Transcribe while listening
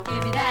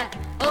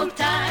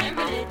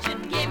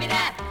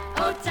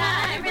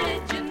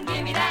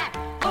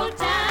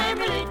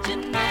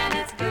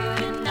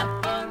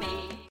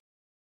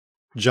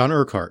John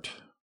Urquhart,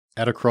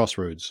 at a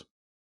Crossroads.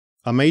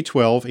 On May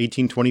 12,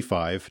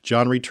 1825,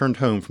 John returned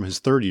home from his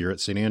third year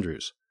at St.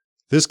 Andrews.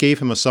 This gave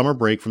him a summer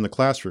break from the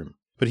classroom,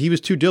 but he was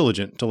too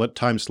diligent to let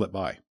time slip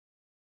by.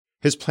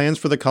 His plans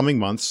for the coming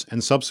months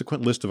and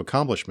subsequent list of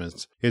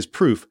accomplishments is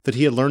proof that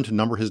he had learned to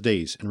number his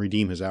days and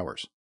redeem his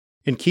hours.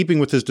 In keeping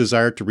with his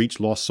desire to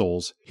reach lost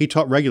souls, he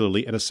taught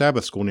regularly at a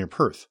Sabbath school near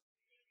Perth,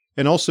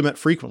 and also met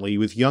frequently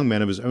with young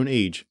men of his own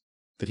age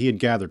that he had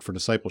gathered for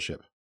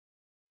discipleship.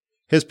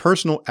 His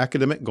personal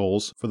academic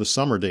goals for the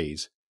summer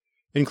days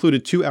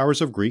included 2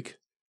 hours of Greek,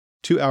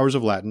 2 hours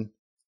of Latin,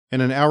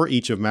 and an hour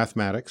each of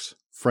mathematics,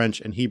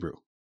 French, and Hebrew.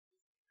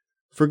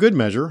 For good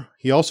measure,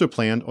 he also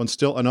planned on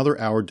still another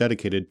hour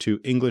dedicated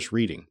to English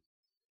reading.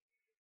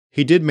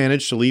 He did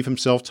manage to leave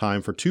himself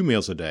time for 2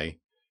 meals a day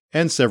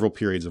and several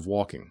periods of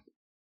walking.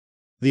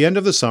 The end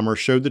of the summer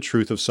showed the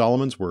truth of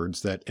Solomon's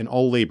words that in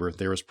all labor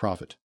there is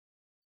profit.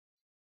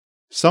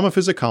 Some of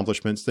his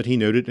accomplishments that he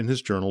noted in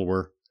his journal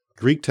were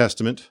Greek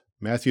Testament,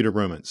 Matthew to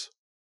Romans.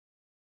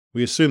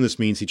 We assume this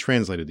means he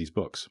translated these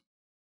books.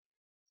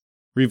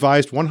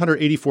 Revised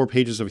 184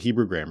 pages of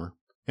Hebrew grammar,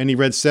 and he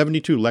read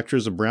 72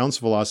 lectures of Brown's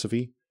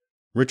philosophy,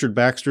 Richard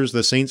Baxter's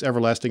The Saint's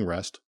Everlasting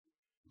Rest,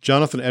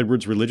 Jonathan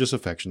Edwards' Religious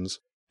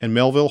Affections, and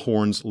Melville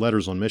Horne's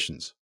Letters on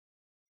Missions.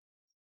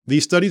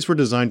 These studies were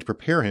designed to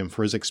prepare him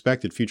for his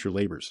expected future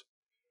labors.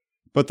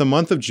 But the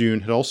month of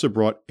June had also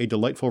brought a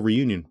delightful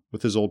reunion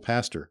with his old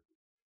pastor,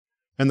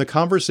 and the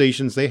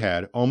conversations they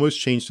had almost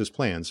changed his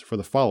plans for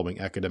the following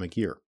academic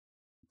year.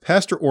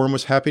 Pastor Orme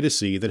was happy to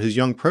see that his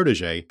young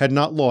protege had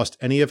not lost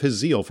any of his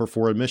zeal for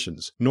foreign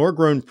missions, nor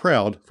grown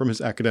proud from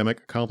his academic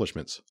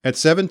accomplishments. At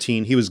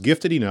 17, he was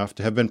gifted enough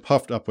to have been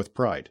puffed up with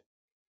pride,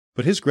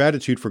 but his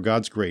gratitude for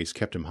God's grace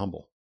kept him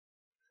humble.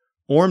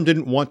 Orme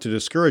didn't want to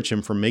discourage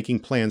him from making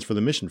plans for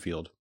the mission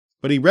field,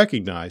 but he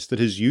recognized that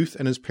his youth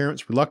and his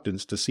parents'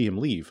 reluctance to see him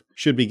leave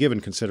should be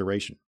given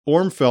consideration.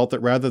 Orme felt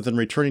that rather than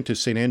returning to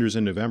St. Andrews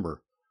in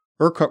November,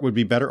 Urquhart would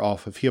be better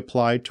off if he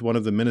applied to one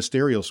of the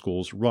ministerial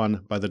schools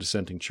run by the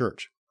dissenting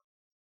church.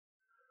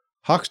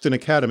 Hoxton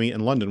Academy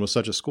in London was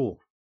such a school.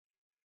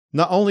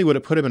 Not only would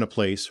it put him in a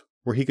place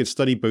where he could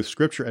study both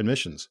scripture and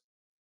missions,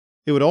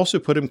 it would also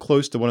put him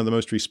close to one of the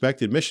most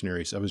respected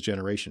missionaries of his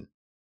generation.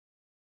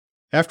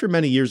 After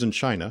many years in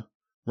China,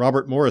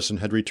 Robert Morrison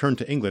had returned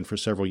to England for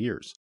several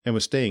years and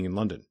was staying in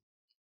London.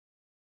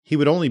 He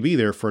would only be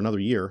there for another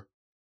year,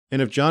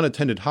 and if John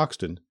attended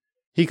Hoxton,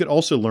 he could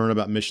also learn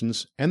about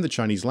missions and the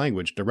Chinese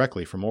language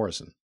directly from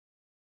Morrison.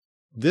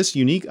 This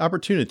unique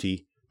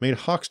opportunity made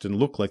Hoxton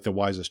look like the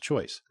wisest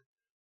choice,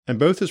 and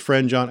both his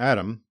friend John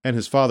Adam and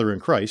his father in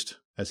Christ,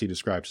 as he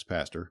described his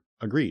pastor,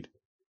 agreed.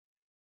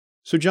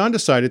 So John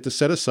decided to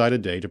set aside a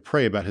day to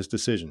pray about his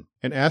decision,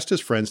 and asked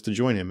his friends to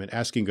join him in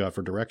asking God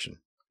for direction.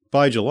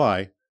 By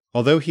July,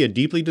 although he had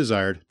deeply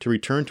desired to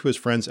return to his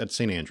friends at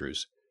St.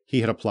 Andrews, he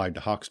had applied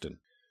to Hoxton.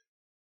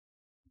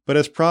 But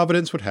as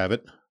Providence would have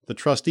it, the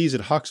trustees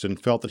at Hoxton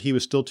felt that he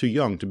was still too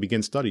young to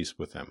begin studies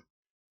with them.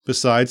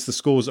 Besides, the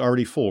school was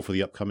already full for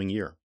the upcoming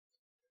year.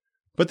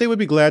 But they would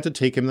be glad to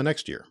take him the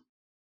next year.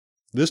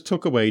 This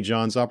took away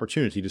John's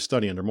opportunity to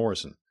study under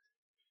Morrison,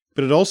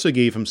 but it also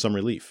gave him some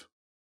relief.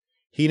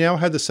 He now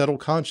had the settled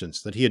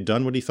conscience that he had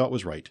done what he thought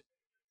was right,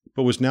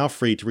 but was now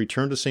free to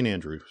return to St.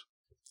 Andrews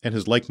and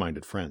his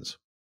like-minded friends.